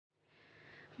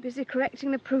Busy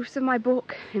correcting the proofs of my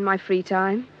book in my free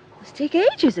time. Must take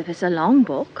ages if it's a long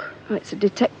book. Oh, it's a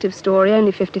detective story,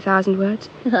 only 50,000 words.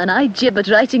 And I jib at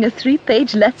writing a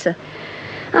 3-page letter.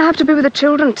 I have to be with the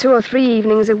children 2 or 3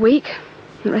 evenings a week.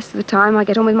 The rest of the time I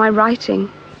get on with my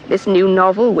writing. This new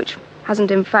novel, which hasn't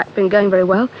in fact been going very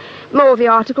well. More of the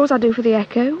articles I do for the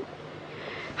Echo.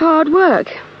 Hard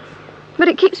work. But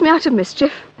it keeps me out of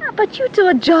mischief. But you do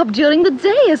a job during the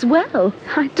day as well.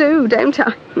 I do, don't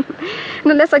I?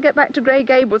 And unless I get back to Grey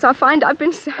Gables, I'll find I've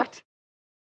been sacked.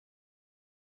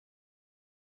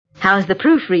 How's the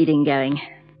proofreading going?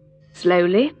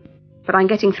 Slowly, but I'm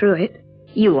getting through it.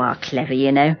 You are clever,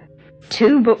 you know.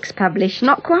 2 books published.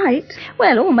 Not quite.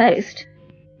 Well, almost.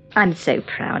 I'm so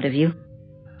proud of you.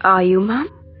 Are you, Mum?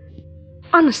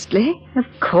 Honestly? Of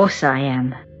course I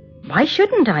am. Why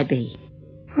shouldn't I be?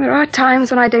 There are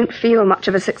times when I don't feel much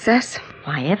of a success.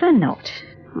 Why ever not?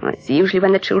 Well, it's usually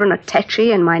when the children are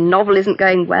tetchy and my novel isn't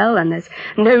going well and there's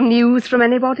no news from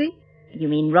anybody. You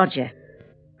mean Roger?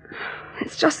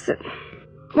 It's just that...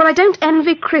 Well, I don't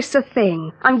envy Chris a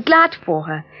thing. I'm glad for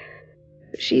her.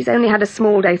 But she's only had a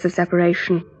small dose of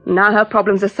separation. Now her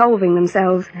problems are solving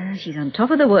themselves. She's on top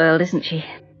of the world, isn't she?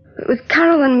 But with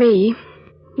Carol and me,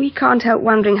 we can't help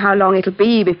wondering how long it'll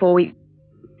be before we...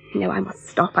 No, I must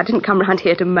stop. I didn't come round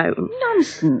here to moan.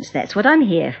 Nonsense, that's what I'm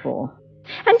here for.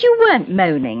 And you weren't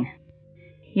moaning.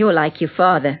 You're like your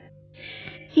father.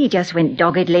 He just went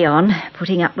doggedly on,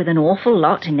 putting up with an awful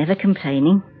lot and never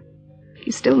complaining.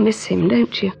 You still miss him,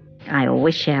 don't you? I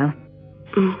always shall.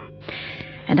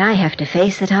 And I have to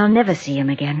face that I'll never see him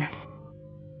again.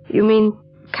 You mean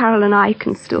Carol and I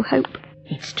can still hope?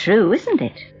 It's true, isn't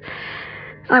it?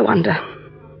 I wonder.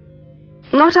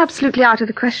 Not absolutely out of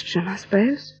the question, I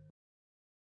suppose.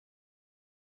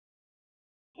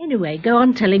 Anyway, go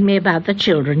on telling me about the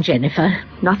children, Jennifer.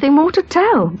 Nothing more to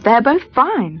tell. They're both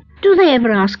fine. Do they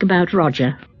ever ask about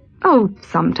Roger? Oh,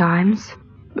 sometimes.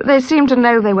 But they seem to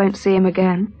know they won't see him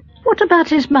again. What about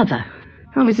his mother?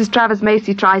 Well, Mrs. Travers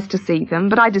Macy tries to see them,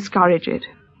 but I discourage it.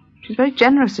 She's very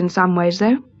generous in some ways,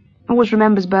 though. Always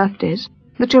remembers birthdays.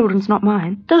 The children's not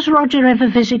mine. Does Roger ever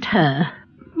visit her?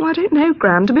 Well, I don't know,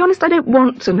 Gran. To be honest, I don't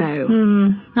want to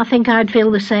know. I think I'd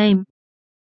feel the same.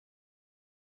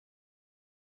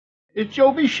 Is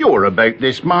Joby sure about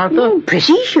this, Martha?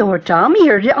 Pretty sure, Tom. He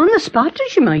heard it on the spot,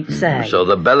 as you might say. So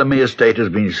the Bellamy estate has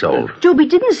been sold. Joby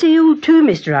didn't say who to,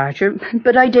 Mr. Archer,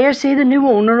 but I dare say the new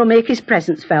owner will make his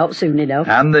presence felt soon enough.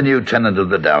 And the new tenant of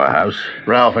the Dower House.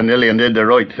 Ralph and Lillian did the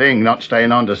right thing, not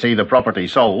staying on to see the property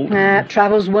sold.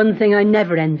 Travel's one thing I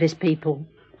never envies people.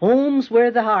 Home's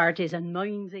where the heart is and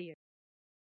mind's here.